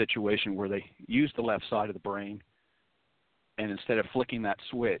in a situation where they use the left side of the brain, and instead of flicking that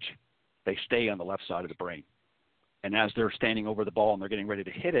switch, they stay on the left side of the brain. And as they're standing over the ball and they're getting ready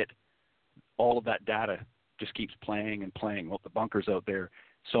to hit it, all of that data just keeps playing and playing. Well, the bunker's out there,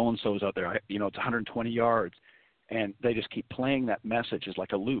 so-and-so's out there, it's 120 yards. And they just keep playing that message as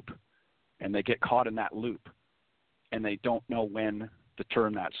like a loop. And they get caught in that loop. And they don't know when to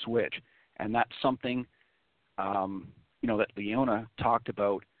turn that switch. And that's something, that Leona talked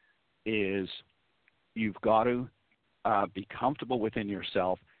about, is you've got to be comfortable within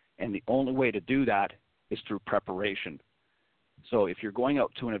yourself. And the only way to do that is through preparation. So if you're going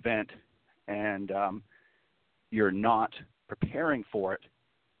out to an event and you're not preparing for it,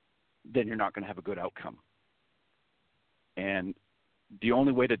 then you're not going to have a good outcome. And the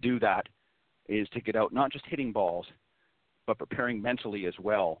only way to do that is to get out not just hitting balls, but preparing mentally as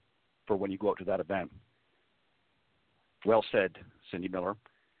well for when you go out to that event. Well said, Cindy Miller.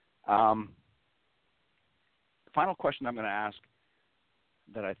 The final question I'm going to ask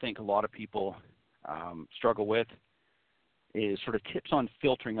that I think a lot of people struggle with is sort of tips on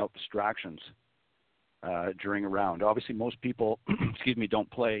filtering out distractions during a round. Obviously, most people,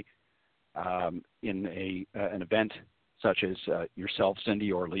 don't play in an event such as yourself,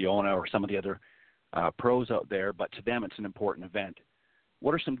 Cindy, or Leona, or some of the other pros out there, but to them it's an important event.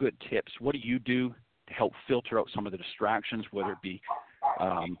 What are some good tips? What do you do to help filter out some of the distractions, whether it be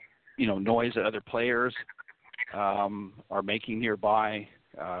noise that other players are making nearby,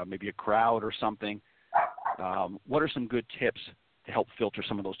 maybe a crowd or something? What are some good tips to help filter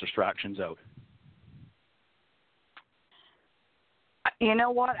some of those distractions out? You know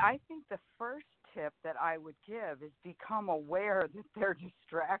what? I think the first tip that I would give is become aware that they're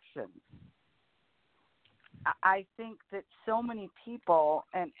distractions. I think that so many people,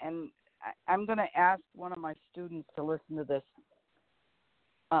 and I'm going to ask one of my students to listen to this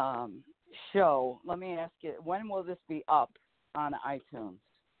show. Let me ask you, when will this be up on iTunes?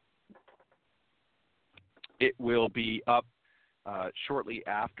 It will be up shortly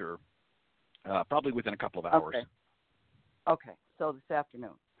after, probably within a couple of hours. Okay, so this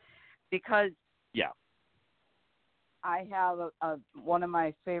afternoon. Because I have one of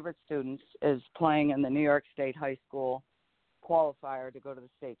my favorite students is playing in the New York State High School qualifier to go to the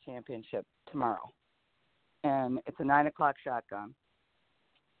state championship tomorrow. And it's a 9 o'clock shotgun.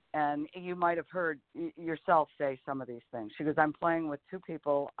 And you might have heard yourself say some of these things. She goes, I'm playing with two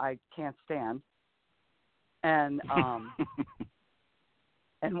people I can't stand. And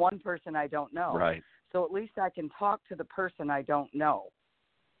and one person I don't know. Right. So at least I can talk to the person I don't know.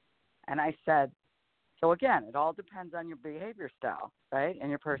 And I said, So again, it all depends on your behavior style, right, and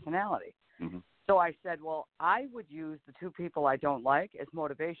your personality. Mm-hmm. So I said, well, I would use the two people I don't like as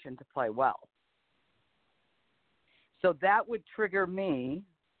motivation to play well. So that would trigger me,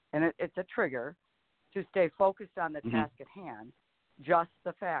 and it's a trigger, to stay focused on the task at hand. Just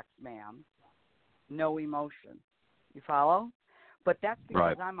the facts, ma'am. No emotion. You follow? But that's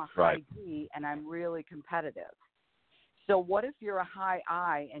because I'm a high D and I'm really competitive. So what if you're a high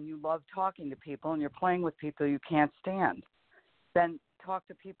I and you love talking to people and you're playing with people you can't stand? Then talk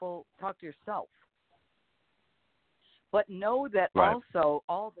to yourself. But know that also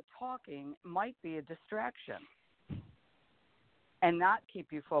all the talking might be a distraction and not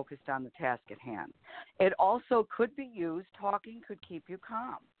keep you focused on the task at hand. It also could be used, talking could keep you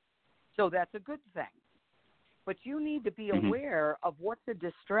calm. So that's a good thing. But you need to be aware of what's a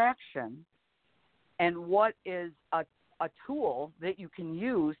distraction and what is a tool that you can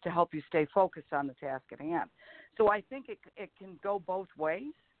use to help you stay focused on the task at hand. So I think it can go both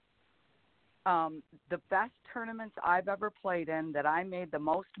ways. The best tournaments I've ever played in that I made the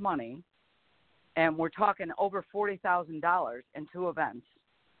most money, and we're talking over $40,000 in 2 events,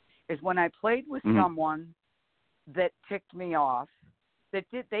 is when I played with someone that ticked me off.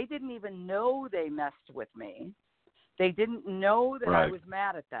 They didn't even know they messed with me. They didn't know that I was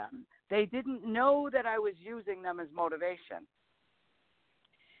mad at them. They didn't know that I was using them as motivation.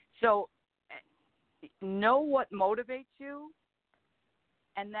 So know what motivates you,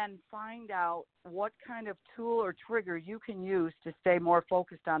 and then find out what kind of tool or trigger you can use to stay more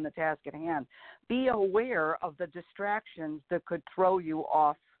focused on the task at hand. Be aware of the distractions that could throw you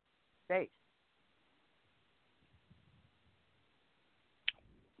off base.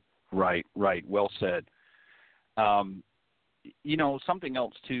 Right. Well said. Something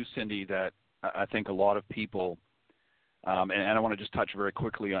else too, Cindy, that I think a lot of people, and I want to just touch very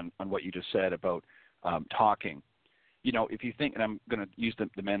quickly on what you just said about talking. If you think, and I'm going to use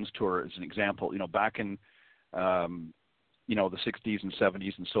the men's tour as an example, back in, the 60s and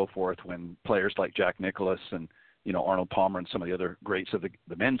 70s and so forth, when players like Jack Nicklaus and, Arnold Palmer and some of the other greats of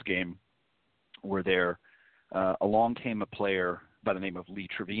the men's game were there, along came a player by the name of Lee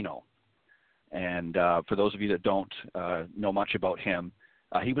Trevino. And for those of you that don't know much about him,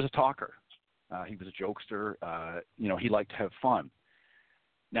 he was a talker. He was a jokester. He liked to have fun.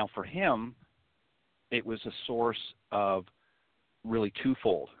 Now, for him, it was a source of really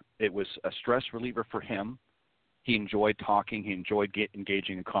twofold. It was a stress reliever for him. He enjoyed talking. He enjoyed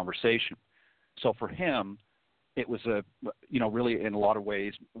engaging in conversation. So for him, it was really in a lot of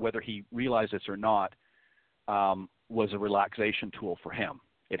ways, whether he realized this or not, was a relaxation tool for him.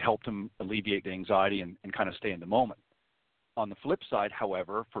 It helped him alleviate the anxiety and kind of stay in the moment. On the flip side,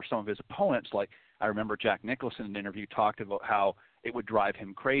 however, for some of his opponents, like I remember Jack Nicklaus in an interview talked about how it would drive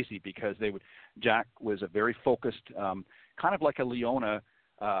him crazy because Jack was a very focused, kind of like a Leona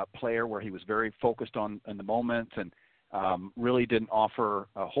player where he was very focused on in the moment and really didn't offer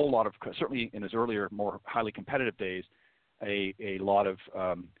a whole lot of, certainly in his earlier, more highly competitive days, a lot of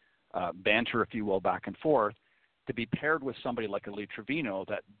banter, if you will, back and forth. To be paired with somebody like a Lee Trevino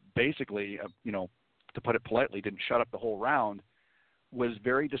that basically, to put it politely, didn't shut up the whole round, was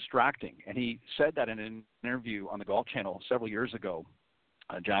very distracting. And he said that in an interview on the Golf Channel several years ago,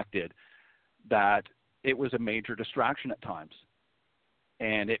 Jack did, that it was a major distraction at times.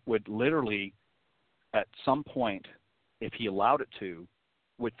 And it would literally, at some point, if he allowed it to,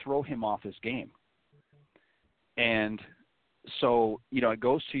 would throw him off his game. And so, it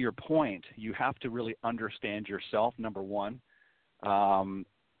goes to your point. You have to really understand yourself, number one.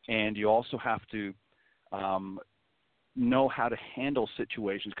 And you also have to know how to handle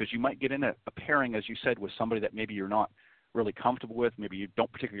situations, because you might get in a pairing, as you said, with somebody that maybe you're not really comfortable with. Maybe you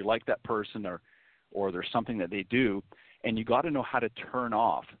don't particularly like that person, or there's something that they do. And you got to know how to turn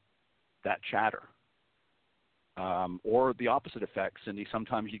off that chatter. Or the opposite effect, Cindy.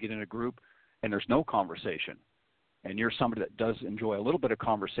 Sometimes you get in a group and there's no conversation. And you're somebody that does enjoy a little bit of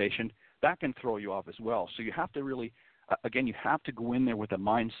conversation, that can throw you off as well. So you have to really, again, you have to go in there with a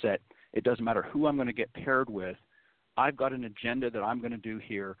mindset. It doesn't matter who I'm going to get paired with. I've got an agenda that I'm going to do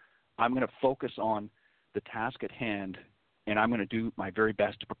here. I'm going to focus on the task at hand, and I'm going to do my very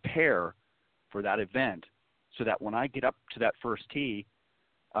best to prepare for that event so that when I get up to that first tee,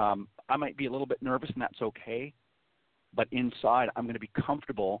 I might be a little bit nervous, and that's okay. But inside, I'm going to be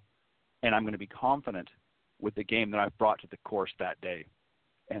comfortable, and I'm going to be confident with the game that I've brought to the course that day.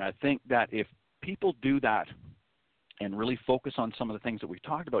 And I think that if people do that and really focus on some of the things that we've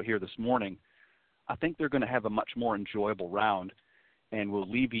talked about here this morning, I think they're going to have a much more enjoyable round and will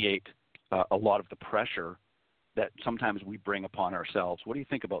alleviate a lot of the pressure that sometimes we bring upon ourselves. What do you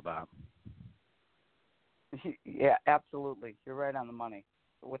think about that? Yeah, absolutely. You're right on the money,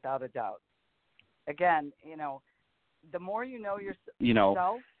 without a doubt. Again, the more you know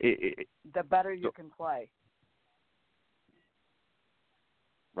yourself, the better you can play.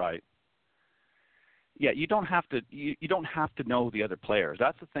 Right. Yeah, you don't have to. You don't have to know the other players.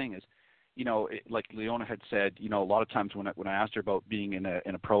 That's the thing is, like Leona had said. A lot of times when I asked her about being in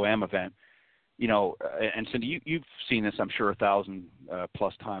a pro-am event, and Cindy, you've seen this, I'm sure, 1,000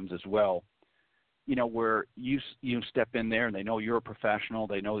 plus times as well. Where you step in there and they know you're a professional.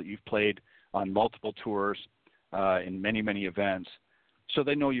 They know that you've played on multiple tours in many events, so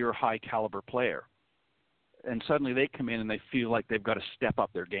they know you're a high caliber player. And suddenly they come in and they feel like they've got to step up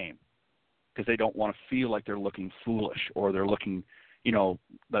their game because they don't want to feel like they're looking foolish or they're looking,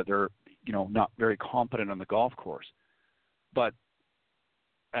 that they're, not very competent on the golf course. But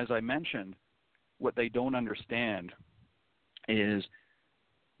as I mentioned, what they don't understand is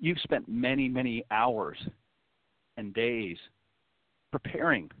you've spent many hours and days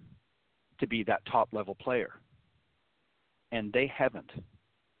preparing to be that top level player, and they haven't.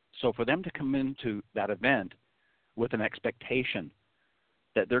 So for them to come into that event with an expectation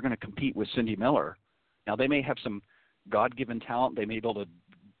that they're going to compete with Cindy Miller, now they may have some God-given talent. They may be able to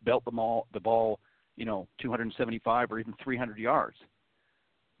belt the ball, 275 or even 300 yards.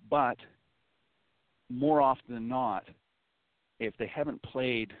 But more often than not, if they haven't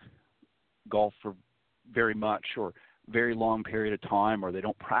played golf for very much or very long period of time, or they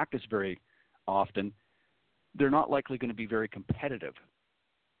don't practice very often, they're not likely going to be very competitive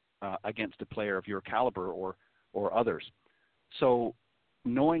against a player of your caliber or others. So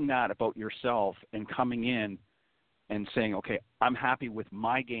knowing that about yourself and coming in and saying, okay, I'm happy with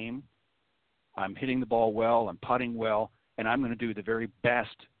my game, I'm hitting the ball well, I'm putting well, and I'm going to do the very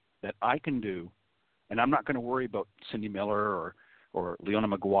best that I can do, and I'm not going to worry about Cindy Miller or Leona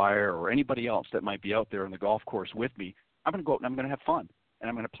Maguire or anybody else that might be out there on the golf course with me. I'm going to go out and I'm going to have fun, and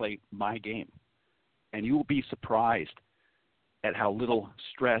I'm going to play my game. And you will be surprised at how little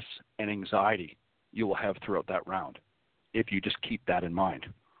stress and anxiety you will have throughout that round if you just keep that in mind.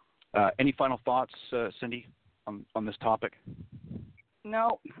 Any final thoughts, Cindy, on this topic?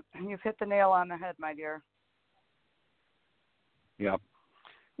 No, you've hit the nail on the head, my dear. Yeah.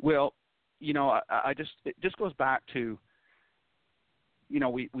 Well, it just goes back to,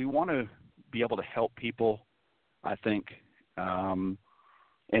 we want to be able to help people, I think, and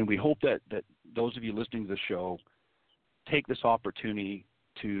we hope that those of you listening to the show take this opportunity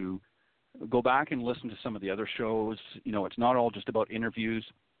to go back and listen to some of the other shows. It's not all just about interviews.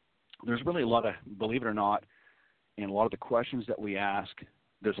 There's really a lot of, believe it or not, in a lot of the questions that we ask,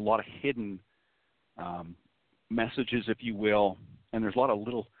 there's a lot of hidden messages, if you will, and there's a lot of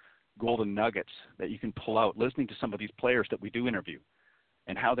little golden nuggets that you can pull out listening to some of these players that we do interview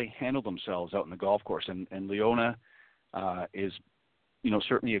and how they handle themselves out in the golf course. And Leona is,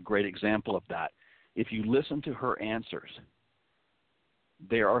 certainly a great example of that. If you listen to her answers,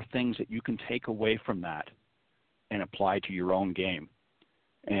 there are things that you can take away from that and apply to your own game.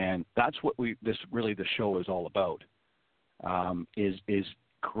 And that's what the show is all about, is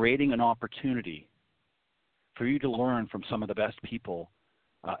creating an opportunity for you to learn from some of the best people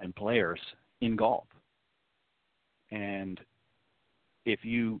and players in golf. And if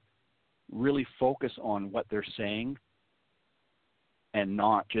you really focus on what they're saying and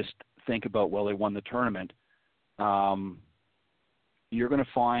not just think about, well, they won the tournament, you're going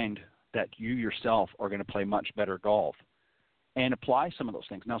to find that you yourself are going to play much better golf and apply some of those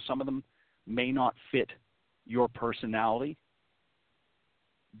things. Now, some of them may not fit your personality,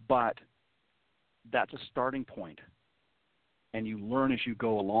 but that's a starting point, and you learn as you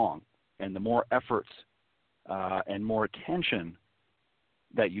go along. And the more efforts and more attention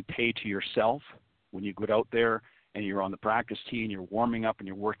that you pay to yourself when you get out there and you're on the practice tee and you're warming up and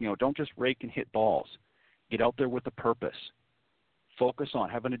you're working out, don't just rake and hit balls. Get out there with a purpose. Focus on,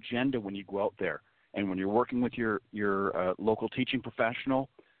 have an agenda when you go out there. And when you're working with your local teaching professional,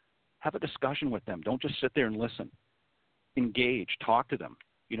 have a discussion with them. Don't just sit there and listen. Engage, talk to them.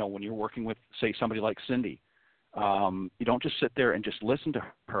 When you're working with, say, somebody like Cindy, you don't just sit there and just listen to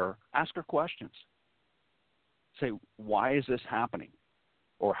her. Ask her questions. Say, why is this happening?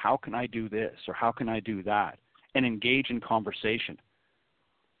 Or how can I do this? Or how can I do that? And engage in conversation.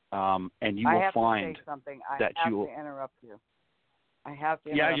 And you will find that you will. I have to interrupt you. I have to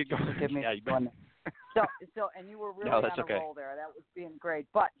interrupt yeah, you go. Forgive me. Yeah, you better. So, and you were really no, on that's a okay. roll there. That was being great.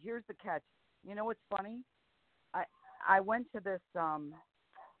 But here's the catch. You know what's funny? I went to this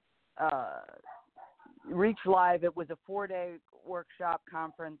Reach Live. It was a 4-day workshop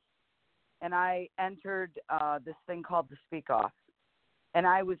conference, and I entered this thing called the Speak Off. and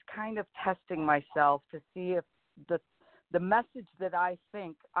I was kind of testing myself to see if the message that I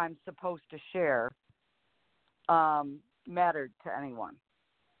think I'm supposed to share mattered to anyone.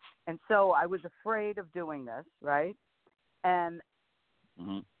 And so I was afraid of doing this, right? And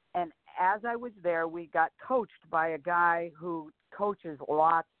and as I was there, we got coached by a guy who coaches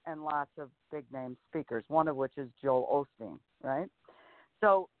lots and lots of big-name speakers, one of which is Joel Osteen, right?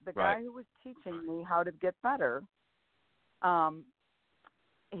 So the guy who was teaching me how to get better,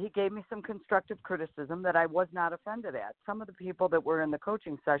 he gave me some constructive criticism that I was not offended at. Some of the people that were in the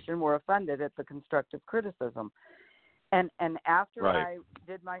coaching session were offended at the constructive criticism. And after I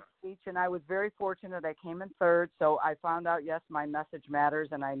did my speech, and I was very fortunate, I came in third, so I found out, yes, my message matters,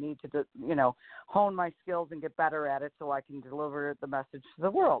 and I need to, hone my skills and get better at it so I can deliver the message to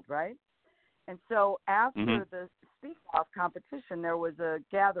the world, right? And so after the speak-off competition, there was a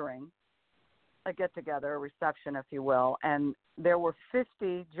gathering, a get-together, a reception, if you will, and there were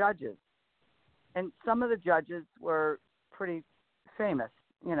 50 judges. And some of the judges were pretty famous,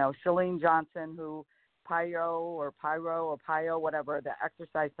 Chalene Johnson, who Pyro, whatever, the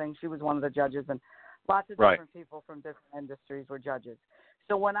exercise thing. She was one of the judges, and lots of different people from different industries were judges.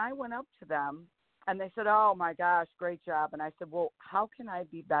 So when I went up to them, and they said, "Oh, my gosh, great job," and I said, "Well, how can I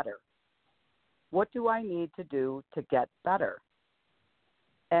be better? What do I need to do to get better?"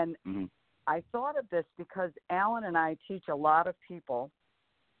 And I thought of this because Alan and I teach a lot of people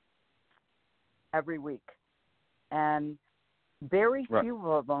every week, and very few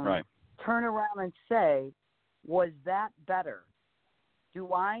of them turn around and say, "Was that better?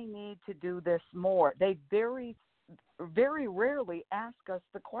 Do I need to do this more?" They very, very rarely ask us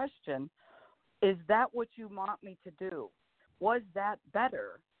the question, "Is that what you want me to do? Was that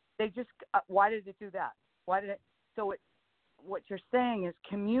better?" They just, "Why did it do that? Why did it?" So what you're saying is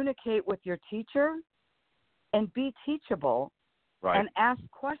communicate with your teacher and be teachable and ask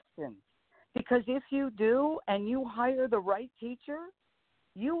questions. Because if you do and you hire the right teacher,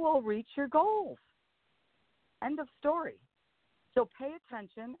 you will reach your goals. End of story. So pay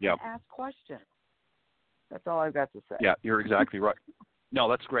attention and ask questions. That's all I've got to say. Yeah, you're exactly right. No,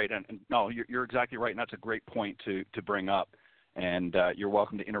 that's great. And no, you're exactly right. And that's a great point to bring up. And you're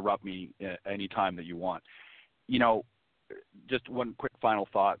welcome to interrupt me any time that you want. Just one quick final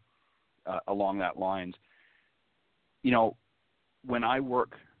thought along that lines. When I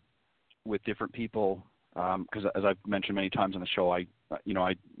work with different people, because as I've mentioned many times on the show, I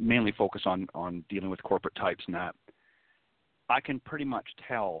mainly focus on dealing with corporate types and that. I can pretty much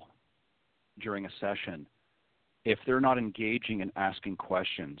tell during a session if they're not engaging and asking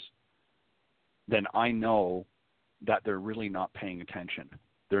questions, then I know that they're really not paying attention.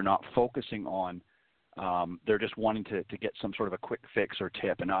 They're not focusing on, they're just wanting to get some sort of a quick fix or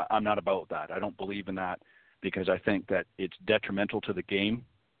tip, and I'm not about that. I don't believe in that because I think that it's detrimental to the game.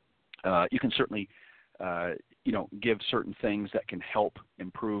 You can certainly give certain things that can help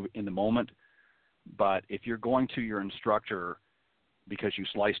improve in the moment. But if you're going to your instructor because you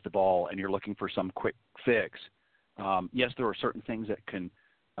sliced the ball and you're looking for some quick fix, yes, there are certain things that can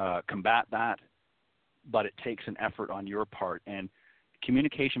combat that, but it takes an effort on your part. And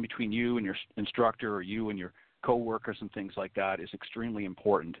communication between you and your instructor or you and your coworkers and things like that is extremely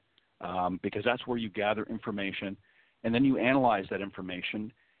important because that's where you gather information and then you analyze that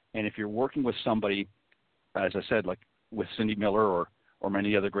information. And if you're working with somebody, as I said, like with Cindy Miller or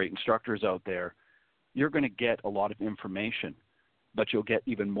many other great instructors out there, you're going to get a lot of information, but you'll get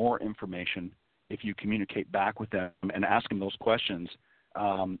even more information if you communicate back with them and ask them those questions.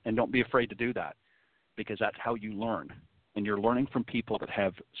 And don't be afraid to do that because that's how you learn. And you're learning from people that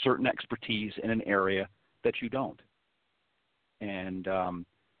have certain expertise in an area that you don't. And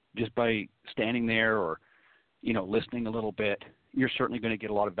just by standing there or, listening a little bit, you're certainly going to get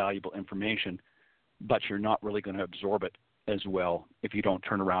a lot of valuable information, but you're not really going to absorb it as well if you don't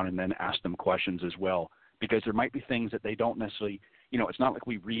turn around and then ask them questions as well, because there might be things that they don't necessarily, it's not like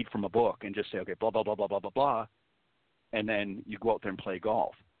we read from a book and just say, okay, blah, blah, blah, blah, blah, blah, blah, and then you go out there and play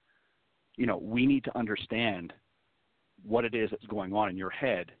golf. We need to understand what it is that's going on in your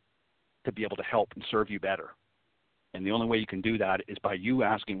head to be able to help and serve you better. And the only way you can do that is by you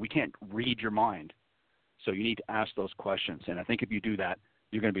asking. We can't read your mind. So you need to ask those questions. And I think if you do that,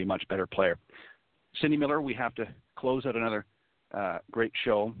 you're going to be a much better player. Cindy Miller, we have to close out another great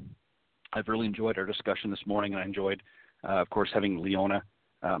show. I've really enjoyed our discussion this morning, and I enjoyed, of course, having Leona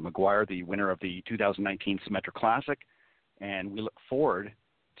Maguire, the winner of the 2019 Symetra Classic. And we look forward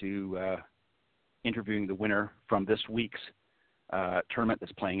to interviewing the winner from this week's tournament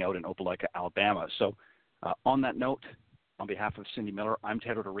that's playing out in Opelika, Alabama. So on that note, on behalf of Cindy Miller, I'm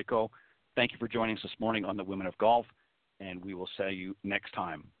Ted Odorico. Thank you for joining us this morning on the Women of Golf, and we will see you next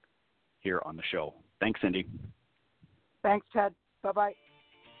time here on the show. Thanks, Cindy. Thanks, Ted. Bye-bye.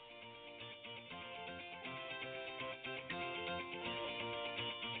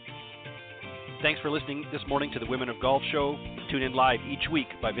 Thanks for listening this morning to the Women of Golf Show. Tune in live each week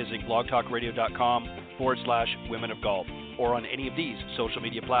by visiting blogtalkradio.com/Women of Golf or on any of these social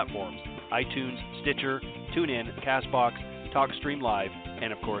media platforms: iTunes, Stitcher, TuneIn, CastBox, TalkStream Live,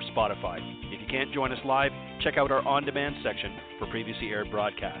 and of course Spotify. If you can't join us live, check out our on-demand section for previously aired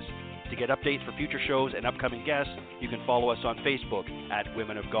broadcasts. To get updates for future shows and upcoming guests, you can follow us on Facebook at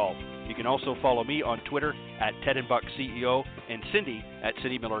Women of Golf. You can also follow me on Twitter at Ted and Buck CEO and Cindy at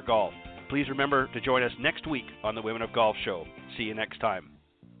Cindy Miller Golf. Please remember to join us next week on the Women of Golf Show. See you next time.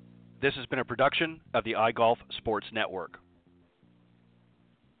 This has been a production of the iGolf Sports Network.